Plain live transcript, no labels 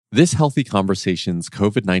This Healthy Conversations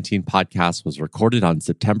COVID-19 podcast was recorded on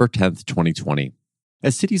September 10th, 2020.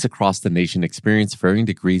 As cities across the nation experience varying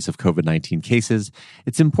degrees of COVID-19 cases,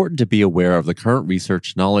 it's important to be aware of the current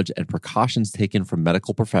research, knowledge, and precautions taken from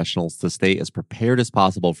medical professionals to stay as prepared as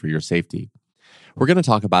possible for your safety. We're going to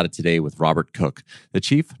talk about it today with Robert Cook, the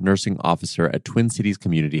Chief Nursing Officer at Twin Cities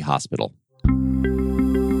Community Hospital.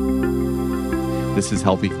 This is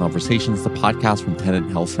Healthy Conversations, the podcast from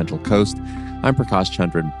Tenet Health Central Coast. I'm Prakash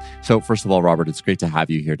Chandran. So first of all, Robert, it's great to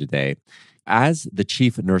have you here today. As the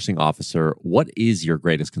Chief Nursing Officer, what is your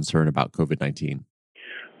greatest concern about COVID-19?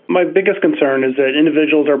 My biggest concern is that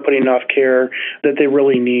individuals are putting off care that they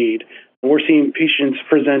really need. We're seeing patients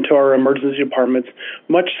present to our emergency departments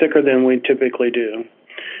much sicker than we typically do.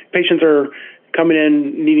 Patients are coming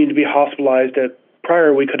in needing to be hospitalized that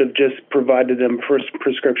prior we could have just provided them for a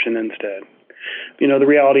prescription instead. The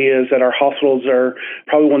reality is that our hospitals are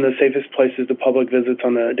probably one of the safest places the public visits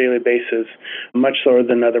on a daily basis, much so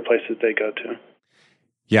than other places they go to.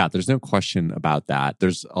 Yeah, there's no question about that.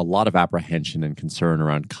 There's a lot of apprehension and concern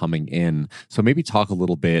around coming in. So maybe talk a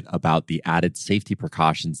little bit about the added safety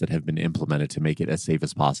precautions that have been implemented to make it as safe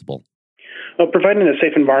as possible. Well, providing a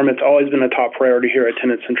safe environment has always been a top priority here at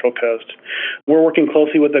Tenet Central Coast. We're working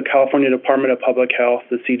closely with the California Department of Public Health,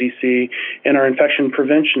 the CDC, and our infection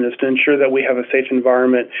preventionists to ensure that we have a safe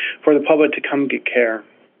environment for the public to come get care.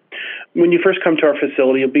 When you first come to our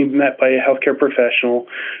facility, you'll be met by a healthcare professional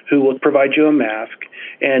who will provide you a mask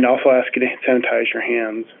and also ask you to sanitize your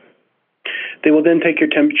hands. They will then take your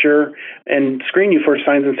temperature and screen you for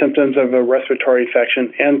signs and symptoms of a respiratory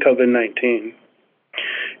infection and COVID-19.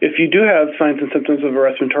 If you do have signs and symptoms of a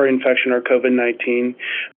respiratory infection or COVID-19,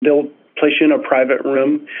 they'll place you in a private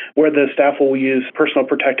room where the staff will use personal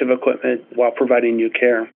protective equipment while providing you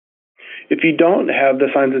care. If you don't have the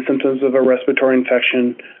signs and symptoms of a respiratory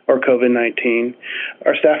infection or COVID-19,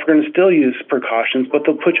 our staff are going to still use precautions, but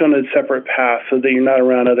they'll put you on a separate path so that you're not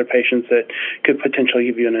around other patients that could potentially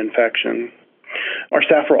give you an infection. Our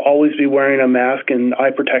staff will always be wearing a mask and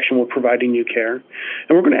eye protection while providing you care.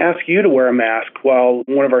 And we're going to ask you to wear a mask while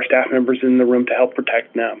one of our staff members is in the room to help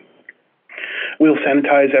protect them. We'll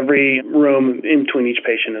sanitize every room in between each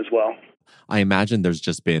patient as well. I imagine there's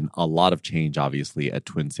just been a lot of change, obviously, at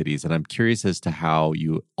Twin Cities, and I'm curious as to how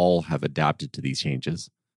you all have adapted to these changes.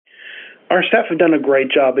 Our staff have done a great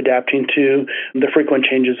job adapting to the frequent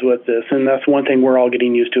changes with this, and that's one thing we're all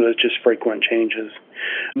getting used to is just frequent changes.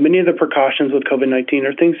 Many of the precautions with COVID-19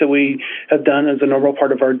 are things that we have done as a normal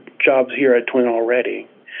part of our jobs here at Twin already.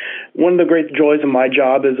 One of the great joys of my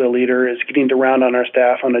job as a leader is getting to round on our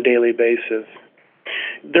staff on a daily basis.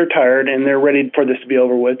 They're tired and they're ready for this to be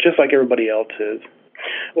over with, just like everybody else is.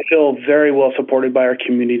 We feel very well supported by our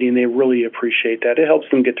community, and they really appreciate that. It helps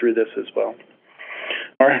them get through this as well.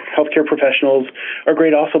 Our healthcare professionals are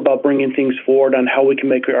great also about bringing things forward on how we can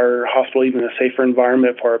make our hospital even a safer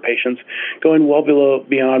environment for our patients, going well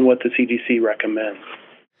beyond what the CDC recommends.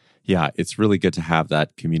 Yeah, it's really good to have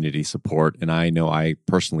that community support. And I know I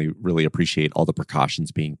personally really appreciate all the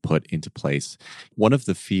precautions being put into place. One of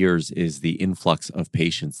the fears is the influx of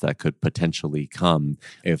patients that could potentially come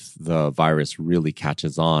if the virus really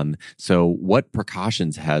catches on. So what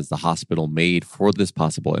precautions has the hospital made for this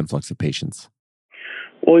possible influx of patients?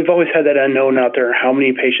 Well, we've always had that unknown out there, how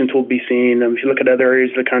many patients we'll be seeing. If you look at other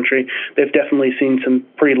areas of the country, they've definitely seen some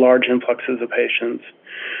pretty large influxes of patients.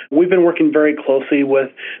 We've been working very closely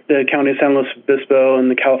with the County of San Luis Obispo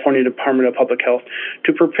and the California Department of Public Health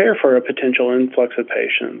to prepare for a potential influx of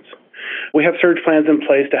patients. We have surge plans in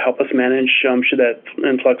place to help us manage should that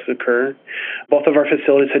influx occur. Both of our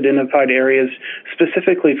facilities identified areas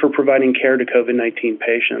specifically for providing care to COVID-19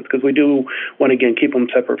 patients because we do want to, again, keep them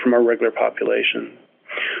separate from our regular population.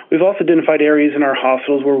 We've also identified areas in our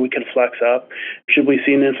hospitals where we could flex up should we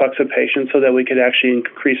see an influx of patients so that we could actually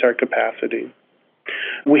increase our capacity.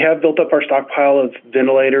 We have built up our stockpile of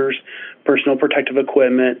ventilators, personal protective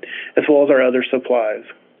equipment, as well as our other supplies.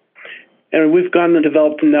 And we've gone and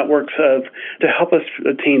developed networks to help us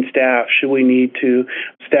attain staff should we need to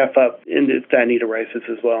staff up if that need arises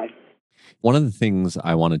as well. One of the things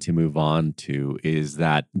I wanted to move on to is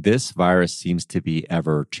that this virus seems to be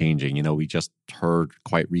ever changing. We just heard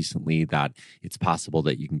quite recently that it's possible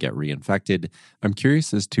that you can get reinfected. I'm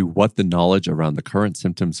curious as to what the knowledge around the current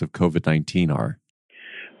symptoms of COVID-19 are.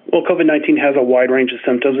 Well, COVID-19 has a wide range of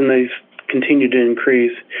symptoms, and they've continued to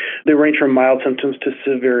increase. They range from mild symptoms to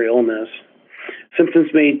severe illness. Symptoms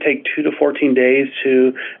may take 2 to 14 days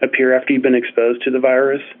to appear after you've been exposed to the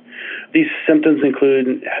virus. These symptoms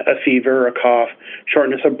include a fever, a cough,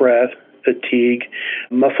 shortness of breath, fatigue,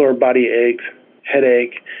 muscle or body aches,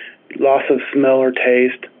 headache, loss of smell or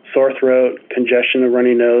taste, sore throat, congestion, a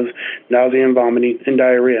runny nose, nausea and vomiting, and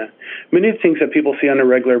diarrhea. Many of the things that people see on a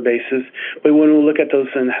regular basis, but when we look at those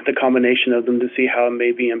and the combination of them to see how it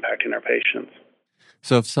may be impacting our patients.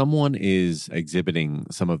 So if someone is exhibiting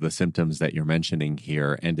some of the symptoms that you're mentioning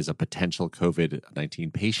here and is a potential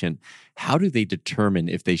COVID-19 patient, how do they determine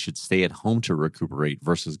if they should stay at home to recuperate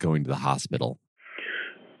versus going to the hospital?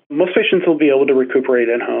 Most patients will be able to recuperate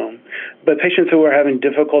at home, but patients who are having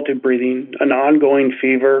difficulty breathing, an ongoing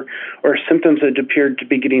fever, or symptoms that appear to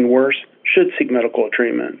be getting worse should seek medical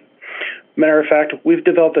treatment. Matter of fact, we've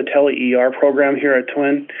developed a tele-ER program here at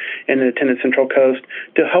Twin and in the Tenet Central Coast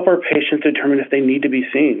to help our patients determine if they need to be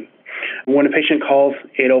seen. When a patient calls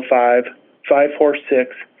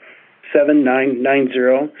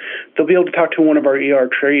 805-546-7990, they'll be able to talk to one of our ER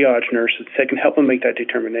triage nurses that can help them make that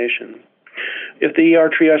determination. If the ER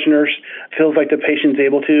triage nurse feels like the patient's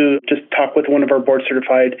able to just talk with one of our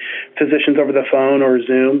board-certified physicians over the phone or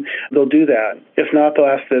Zoom, they'll do that. If not, they'll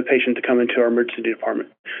ask the patient to come into our emergency department.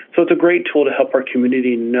 So it's a great tool to help our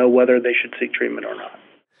community know whether they should seek treatment or not.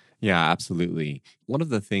 Yeah, absolutely. One of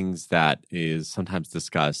the things that is sometimes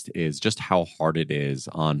discussed is just how hard it is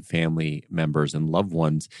on family members and loved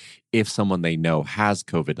ones if someone they know has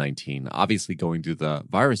COVID-19. Obviously, going through the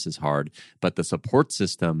virus is hard, but the support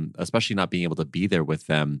system, especially not being able to be there with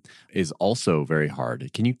them, is also very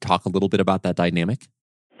hard. Can you talk a little bit about that dynamic?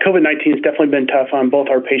 COVID-19 has definitely been tough on both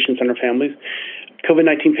our patients and our families.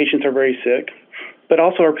 COVID-19 patients are very sick, but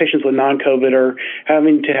also our patients with non-COVID are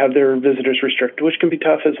having to have their visitors restricted, which can be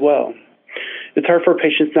tough as well. It's hard for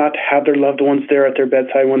patients not to have their loved ones there at their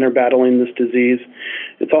bedside when they're battling this disease.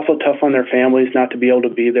 It's also tough on their families not to be able to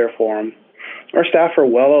be there for them. Our staff are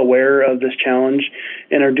well aware of this challenge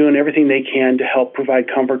and are doing everything they can to help provide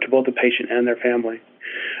comfort to both the patient and their family.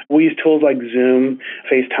 We use tools like Zoom,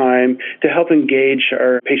 FaceTime to help engage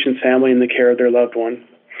our patient's family in the care of their loved one.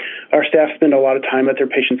 Our staff spend a lot of time at their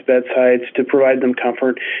patients' bedsides to provide them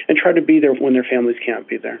comfort and try to be there when their families can't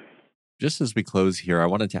be there. Just as we close here, I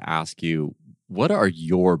wanted to ask you, what are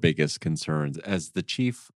your biggest concerns as the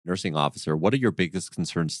chief nursing officer? What are your biggest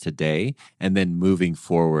concerns today and then moving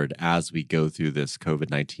forward as we go through this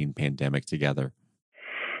COVID-19 pandemic together?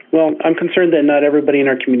 Well, I'm concerned that not everybody in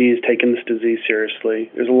our community is taking this disease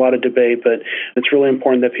seriously. There's a lot of debate, but it's really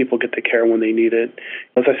important that people get the care when they need it.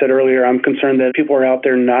 As I said earlier, I'm concerned that people are out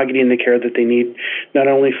there not getting the care that they need, not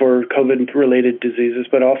only for COVID-related diseases,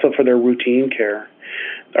 but also for their routine care.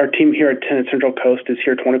 Our team here at Tenet Central Coast is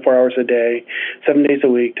here 24 hours a day, 7 days a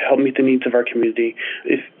week to help meet the needs of our community.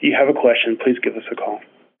 If you have a question, please give us a call.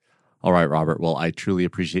 All right, Robert. Well, I truly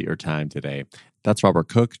appreciate your time today. That's Robert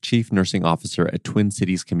Cook, Chief Nursing Officer at Twin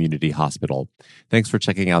Cities Community Hospital. Thanks for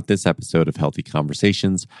checking out this episode of Healthy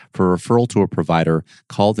Conversations. For a referral to a provider,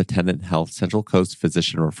 call the Tenet Health Central Coast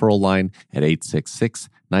Physician Referral Line at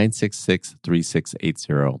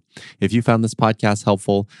 866-966-3680. If you found this podcast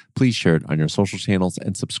helpful, please share it on your social channels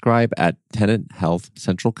and subscribe at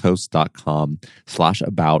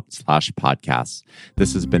tenethealthcentralcoast.com/about/podcasts.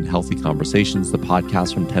 This has been Healthy Conversations, the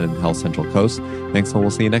podcast from Tenet Health Central Coast. Thanks, and we'll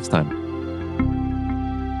see you next time.